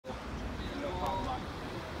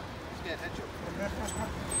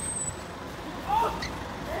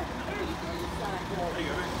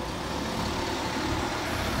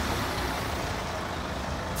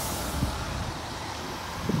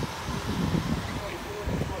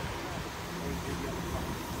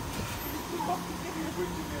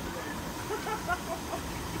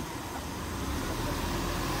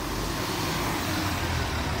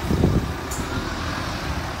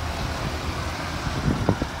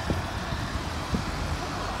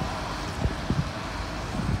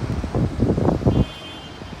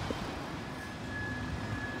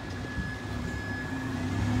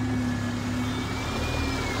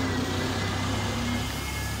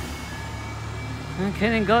Okay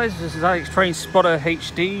then guys, this is Alex Train Spotter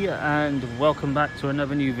HD and welcome back to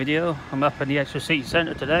another new video. I'm up in the Exeter City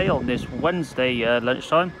Centre today on this Wednesday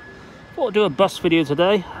lunchtime. Thought I'd do a bus video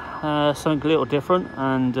today, something a little different,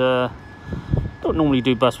 and don't normally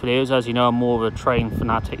do bus videos. As you know, I'm more of a train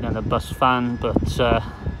fanatic than a bus fan, but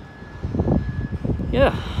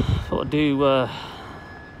yeah, thought I'd do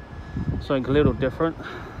something a little different.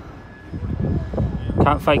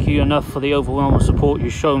 Can't thank you enough for the overwhelming support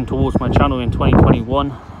you've shown towards my channel in 2021.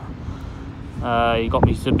 You got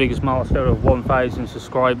me to the biggest milestone of 1,000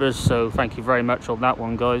 subscribers, so thank you very much on that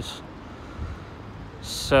one, guys.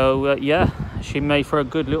 So yeah, she made for a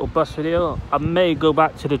good little bus video. I may go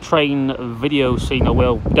back to the train video scene. I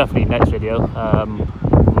will definitely next video. I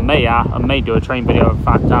may do a train video, in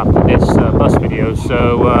fact, after this bus video.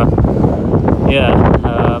 So yeah.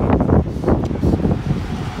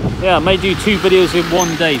 Yeah, I may do 2 videos in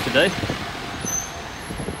one day today.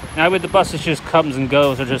 Now with the bus, it just comes and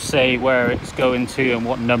goes. I'll just say where it's going to and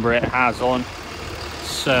what number it has on.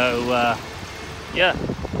 So yeah,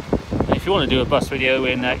 if you want to do a bus video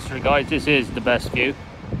in Exeter, guys, this is the best view,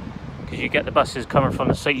 because you get the buses coming from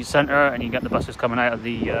the city centre and you get the buses coming out of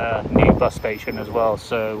the new bus station as well.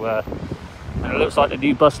 So and it looks like the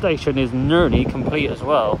new bus station is nearly complete as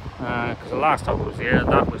well, because the last time I was here,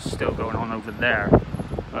 that was still going on over there.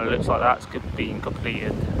 It looks like that's being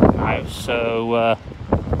completed now, so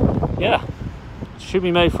yeah, it should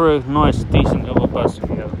be made for a nice, decent little bus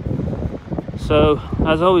video. So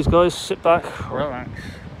as always, guys, sit back, relax,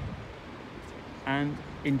 and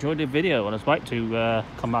enjoy the video. I was about to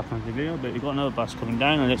come back on the video, but we've got another bus coming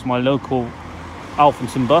down, and it's my local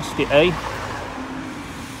Alphington bus, the A.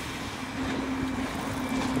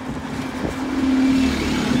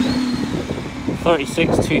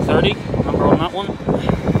 (36-230) number on that one.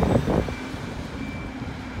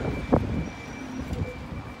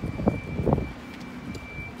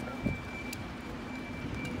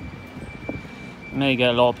 May get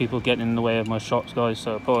a lot of people getting in the way of my shots, guys,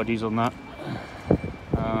 so apologies on that.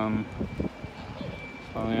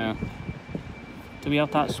 So yeah, do we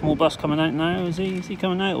have that small bus coming out now? Is he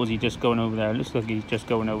coming out, or is he just going over there? It looks like he's just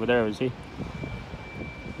going over there, is he?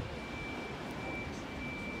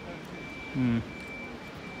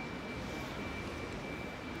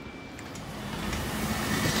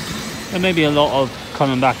 There may be a lot of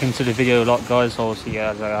coming back into the video a lot, guys, obviously,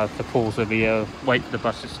 as I have to pause the video, wait for the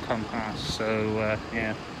buses to come past. So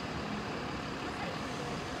yeah,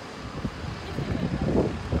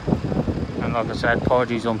 and like I said,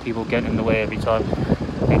 apologies on people getting in the way every time.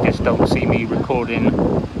 They just don't see me recording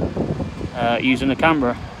using the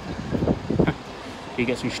camera. You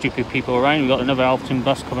get some stupid people around. We've got another Alphington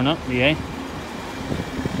bus coming up, the A.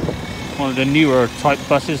 One of the newer type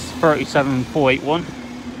buses, 37481.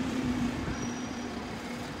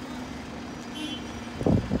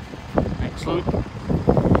 Excellent.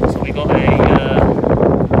 So we got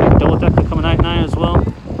a double decker coming out now as well.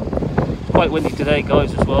 It's quite windy today,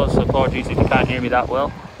 guys, as well, so apologies if you can't hear me that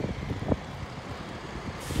well.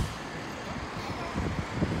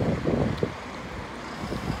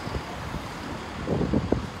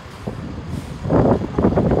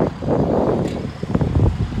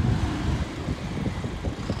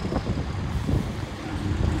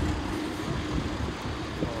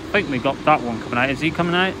 I think we got that one coming out. Is he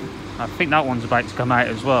coming out? I think that one's about to come out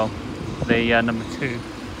as well, the number 2.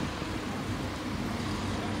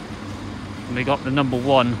 And we got the number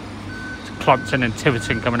 1 to Clumpton and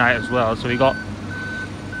Tiverton coming out as well. So we got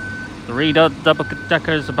the double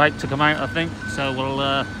deckers about to come out, I think. So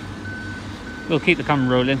we'll keep the camera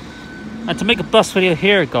rolling. And to make a bus video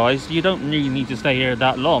here, guys, you don't really need to stay here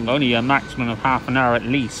that long. Only a maximum of half an hour at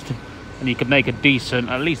least, and you could make a decent,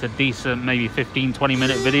 at least a decent, maybe 15-20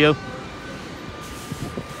 minute video.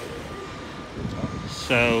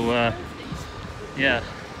 So yeah,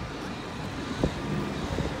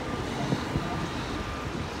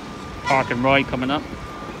 park and ride coming up.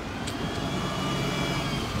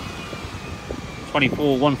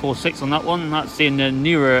 24146 on that one. That's in the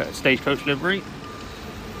newer Stagecoach livery.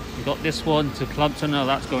 We got this one to Clumpton. Oh,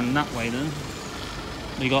 that's going that way then.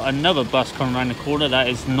 We got another bus coming around the corner that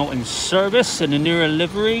is not in service in the newer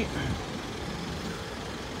livery.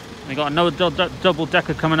 We got another double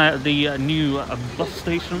decker coming out of the new bus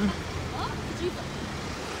station.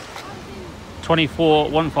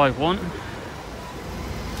 24151.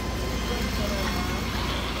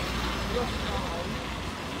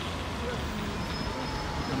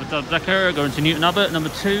 Another double decker going to Newton Abbot, number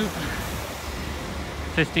 2.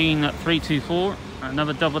 15324.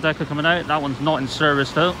 Another double decker coming out. That one's not in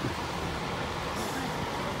service though.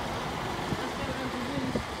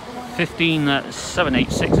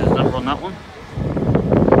 15786 is the number on that one.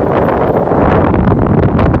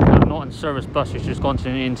 Not in service bus, it's just gone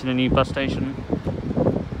into the new bus station.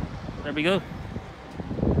 There we go.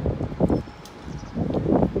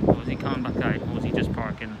 Or was he coming back out, or was he just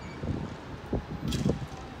parking?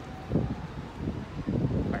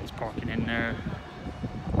 Right, he's parking in there.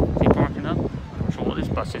 Is he parking up? I'm not sure what this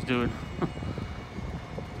bus is doing.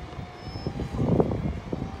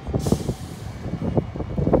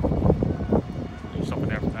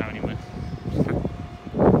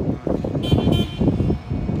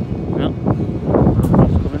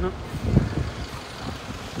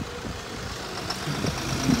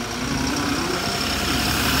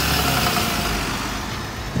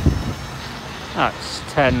 That's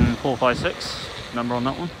 10456, number on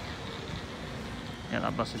that one. Yeah,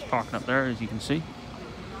 that bus is parking up there, as you can see.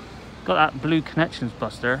 Got that Blue Connections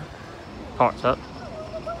bus there, parked up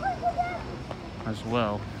as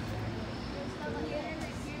well.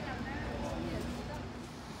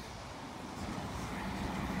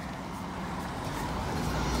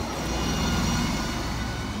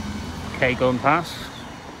 Okay, going past.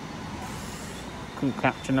 Couldn't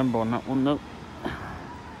capture number on that one though.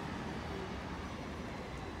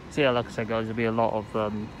 So yeah, like I said, guys, there'll be a lot of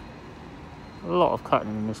cutting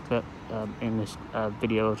in this clip, in this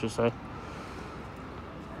video, I should say.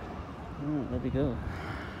 Right, there we go. Don't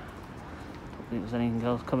think there's anything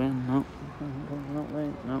else coming. No,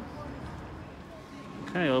 no.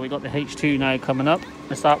 Okay, well, we got the H2 now coming up.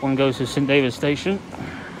 That one goes to St David's Station.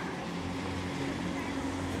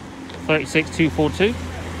 36242.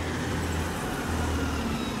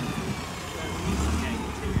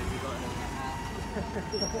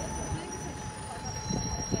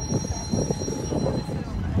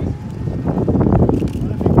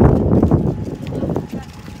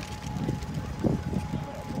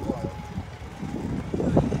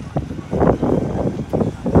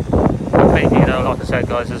 Like I said,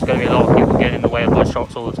 guys, there's going to be a lot of people getting in the way of my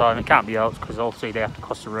shots all the time. It can't be helped because obviously they have to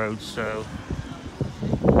cross the roads, so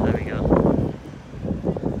there we go.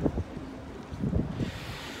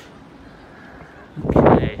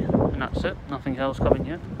 Okay, and that's it. Nothing else coming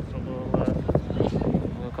yet, so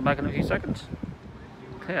we'll come back in a few seconds.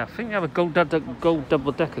 Okay, I think we have a gold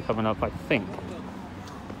double decker coming up, I think.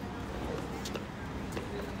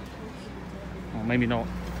 Or maybe not.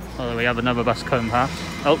 Oh, we have another bus coming past.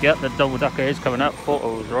 Oh, yeah, the double decker is coming up. Thought I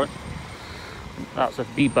was right. That's a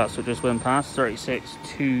B bus that just went past.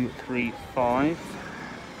 36235.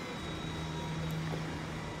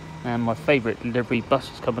 And my favourite livery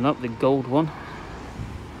bus is coming up, the gold one.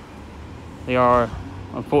 They are,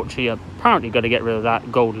 unfortunately, apparently going to get rid of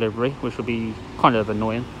that gold livery, which will be kind of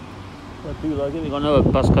annoying. I do like it. We've got another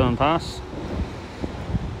bus coming past.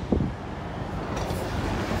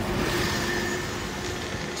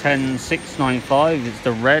 10695 is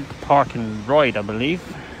the red Park and Ride, I believe.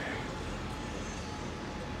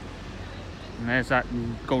 And there's that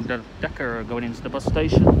gold decker going into the bus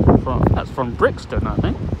station. That's from Brixton, I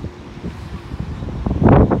think.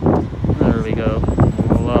 There we go.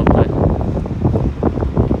 Lovely.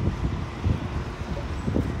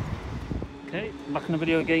 Okay, back in the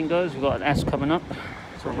video again, guys. We've got an S coming up.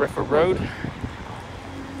 It's a Rifford Road.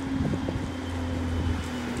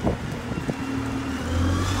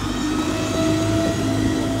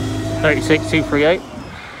 $36,238.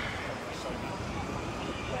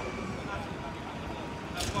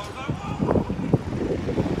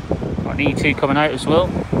 Got an E2 coming out as well.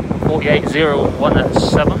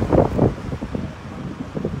 48017.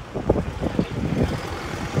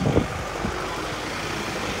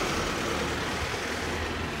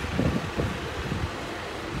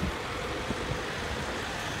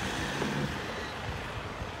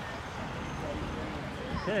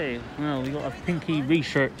 Okay, well, we got a Pinky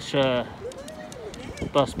Research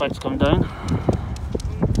bus about to come down.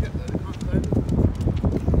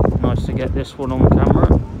 Nice to get this one on camera.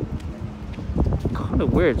 Kind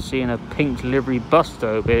of weird seeing a pink livery bus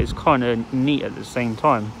though, but it's kind of neat at the same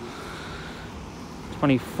time.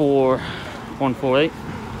 24148.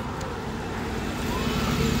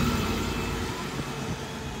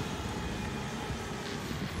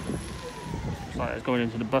 Looks like it's going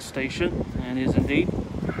into the bus station, and it is indeed.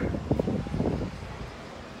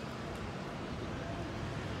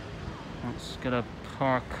 Let's get a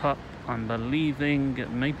park up. I'm believing it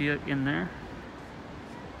may be in there.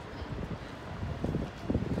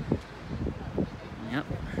 Yep.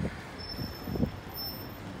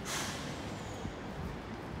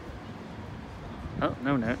 Oh,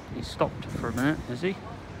 no, he stopped for a minute, is he?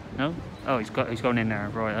 No? Oh, he's going in there,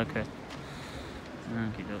 right, okay.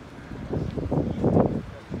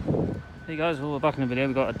 Hey guys, well, we're back in the video.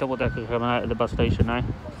 We've got a double decker coming out of the bus station now.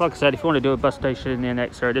 Like I said, if you want to do a bus station in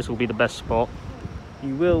Exeter, this will be the best spot.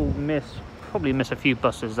 You will probably miss a few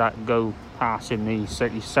buses that go past in the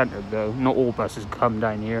city centre though. Not all buses come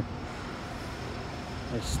down here.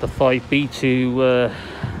 It's the 5B to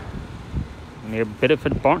near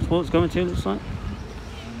Bideford Barnstable it's going to, looks like.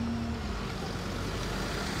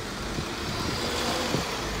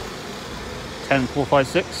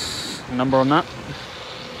 $10,456, number on that.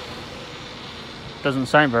 Doesn't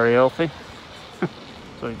sound very healthy.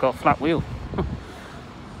 So we've got a flat wheel.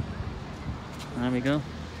 There we go.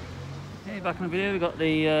 Hey, back in the video, we got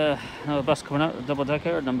the another bus coming out, the double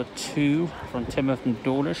decker, number 2 from Timoth and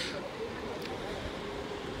Dawlish.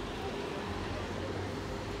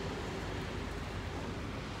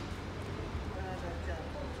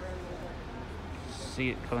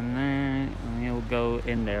 See it coming there, and he'll go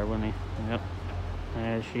in there, won't he? Yep.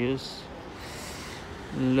 There she is.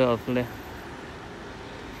 Lovely.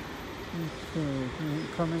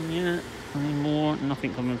 Coming yet? Any more?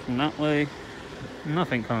 Nothing coming from that way.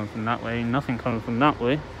 Nothing coming from that way. Nothing coming from that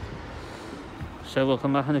way. So we'll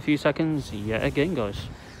come back in a few seconds yet again, guys.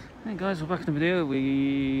 Hey guys, we're back in the video.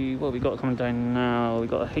 What we got coming down now? We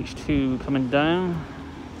got a H2 coming down.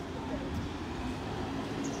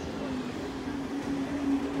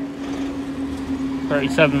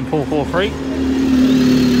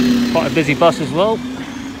 $37,443. Quite a busy bus as well.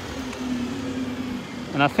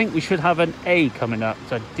 And I think we should have an A coming up.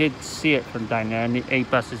 So I did see it from down there, and the A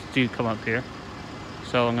buses do come up here.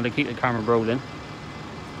 So I'm going to keep the camera rolling.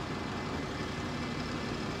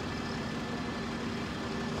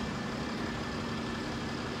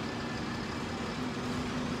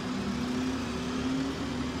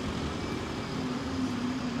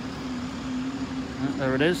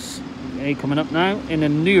 There it is. A coming up now in a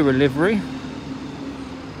newer livery.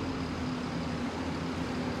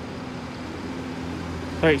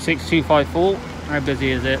 $36,254. How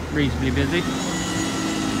busy is it? Reasonably busy.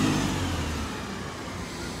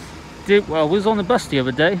 Well, was on the bus the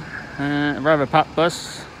other day. A rather packed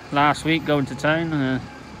bus last week going to town.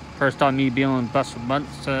 First time me being on a bus for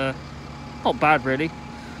months. Not bad really.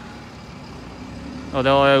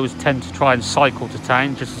 Although I always tend to try and cycle to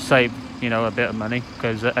town just to save, you know, a bit of money,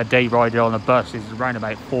 because a day ride on a bus is around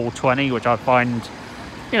about $4.20, which I find,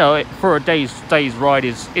 you know, for a day's ride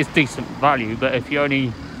is decent value. But if you're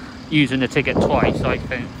only using the ticket twice, I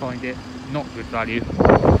find it not good value.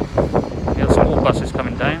 We have some more buses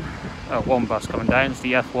coming down. One bus coming down, it's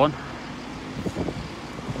the F1.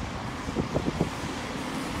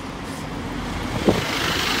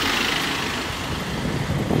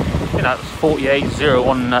 I think that's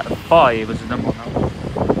 48015 was the number on that one.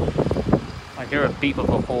 I hear a beep of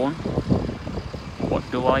a horn. What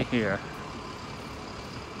do I hear?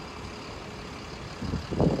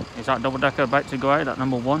 Is that double decker about to go out, that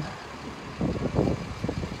number 1?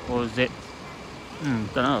 Or is it?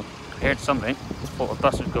 Don't know. I heard something. Thought a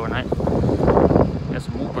bus was going out. There's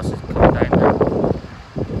some more buses coming down there.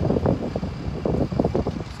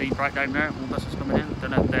 See, right down there, more buses coming in.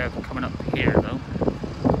 Don't know if they're coming up here though.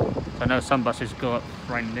 So I know some buses go up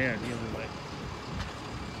right there the other way.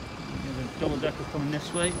 There's a double decker coming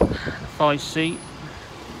this way. 5 seat.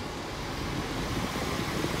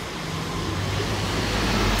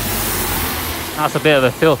 That's a bit of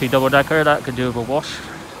a filthy double decker. That could do with a wash.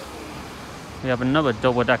 We have another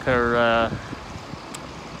double decker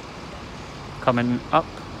coming up.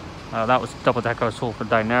 That was double decker I saw from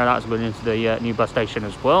down there. That's going into the new bus station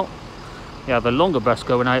as well. We have a longer bus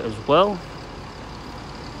going out as well.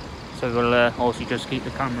 So we'll also just keep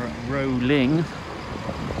the camera rolling.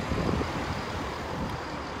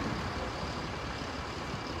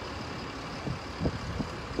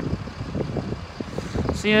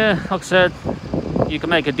 So yeah, like I said, you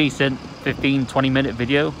can make a decent 15-20 minute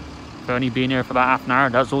video for only being here for about half an hour.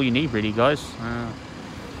 That's all you need really, guys.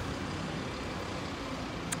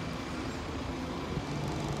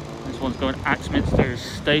 This one's going to Axminster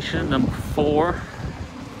Station, number 4.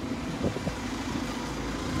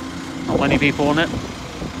 Not Many people on it.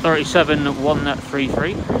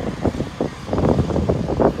 37,133. Hey.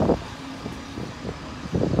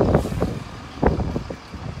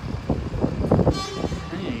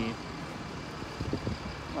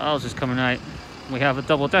 What else is coming out? We have a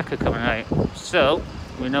double decker coming out. So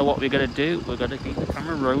we know what we're going to do. We're going to keep the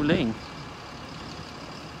camera rolling.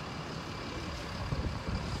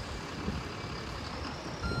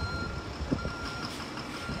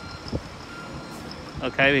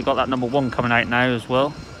 Okay, we've got that number 1 coming out now as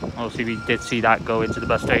well. Obviously we did see that go into the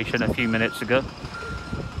bus station a few minutes ago.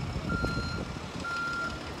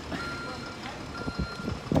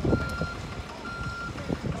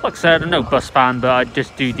 Like I said, I'm no bus fan, but I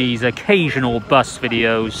just do these occasional bus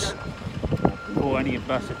videos for any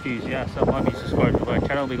bus enthusiasts that might be subscribed to my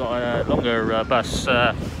channel. We got a longer bus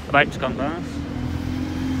about to come past.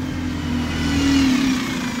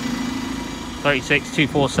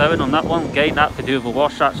 36247 on that one. Again, that could do with a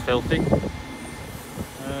wash. That's filthy.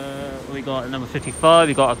 We got number 55.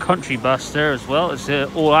 We got a country bus there as well. It's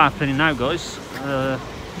all happening now, guys.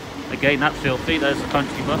 Again, that's filthy. There's the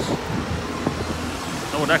country bus.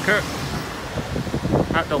 Double decker.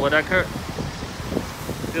 That double decker.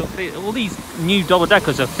 Filthy. All these new double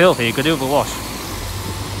deckers are filthy. You could do with a wash.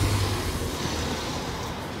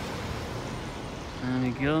 There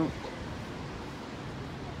we go.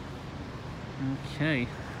 Okay,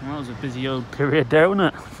 well, that was a busy old period there,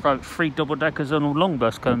 wasn't it? About 3 double deckers on a long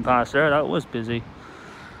bus coming past there. That was busy.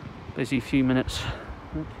 Busy few minutes.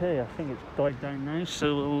 Okay, I think it's died down now,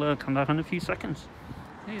 so we'll come back in a few seconds.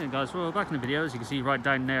 Hey then, guys, well, back in the video. As you can see right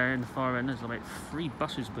down there in the far end, there's about 3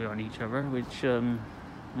 buses behind each other, which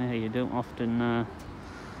yeah, you don't often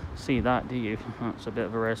see that, do you? That's a bit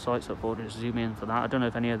of a rare sight, so I thought I'd just zoom in for that. I don't know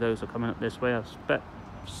if any of those are coming up this way. I expect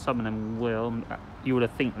some of them will. You would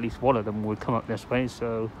have think at least one of them would come up this way,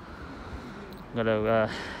 so I'm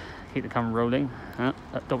gonna keep the camera rolling.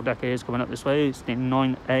 That double decker is coming up this way. It's the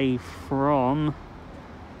 9A from,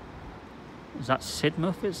 is that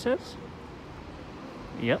Sidmouth it says?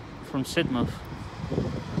 Yep, from Sidmouth.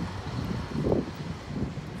 I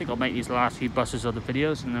think I'll make these last few buses of the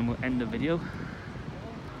videos and then we'll end the video.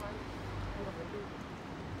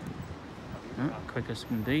 Quick as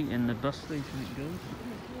can be in the bus station it goes.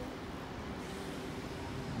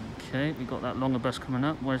 Okay, we got that longer bus coming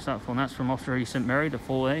up. Where's that from? That's from Osterley St Mary, the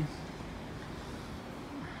 4A.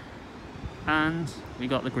 And we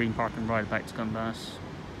got the green parking ride back to come past.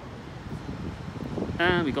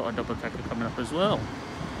 And we got a double decker coming up as well.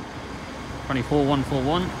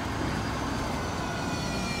 24141.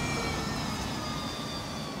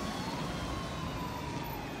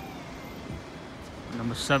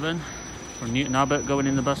 Number 7 from Newton Abbot going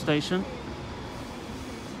in the bus station.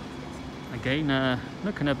 Again,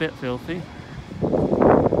 looking a bit filthy. Got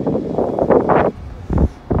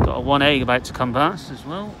a 1A about to come past as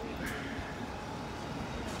well.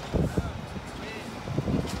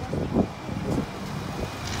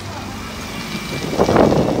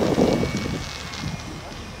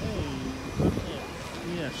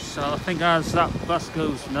 Yes, so I think as that bus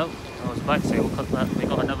goes, no, I was about to say we'll cut that. We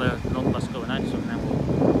got another long bus going out, so then we'll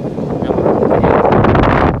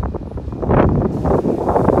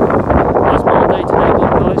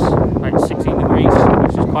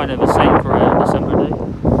kind of the same for a December day,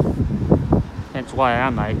 hence why I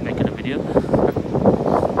am out making a video.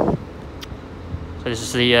 So this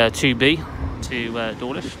is the 2B to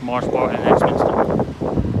Dawlish, Marsh Barton and Exminster.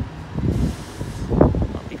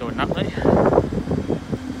 I'll be going that way.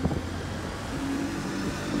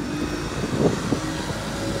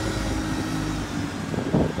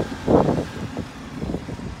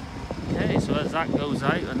 Okay, so as that goes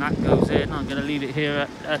out and that goes in, I'm going to leave it here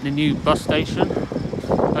at the new bus station.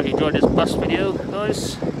 Hope you enjoyed this bus video,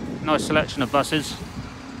 guys. Nice selection of buses.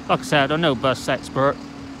 Like I said, I'm no bus expert,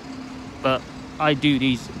 but I do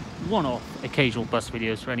these one-off occasional bus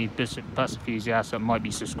videos for any bus enthusiasts that might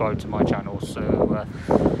be subscribed to my channel. So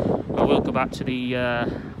I will go back to the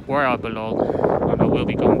where I belong, and I will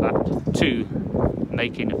be going back to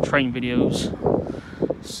making train videos.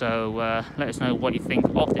 So let us know what you think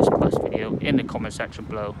of this bus video in the comment section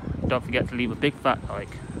below. Don't forget to leave a big fat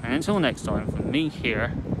like. And until next time, from me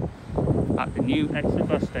here at the new Exeter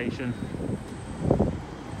bus station,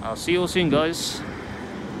 I'll see you all soon, guys.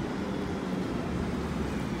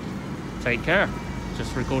 Take care.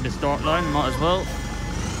 Just record this start line, might as well.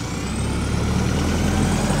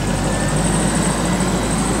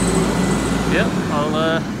 Yeah,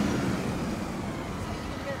 I'll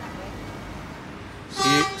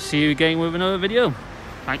see you again with another video.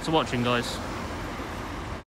 Thanks for watching, guys.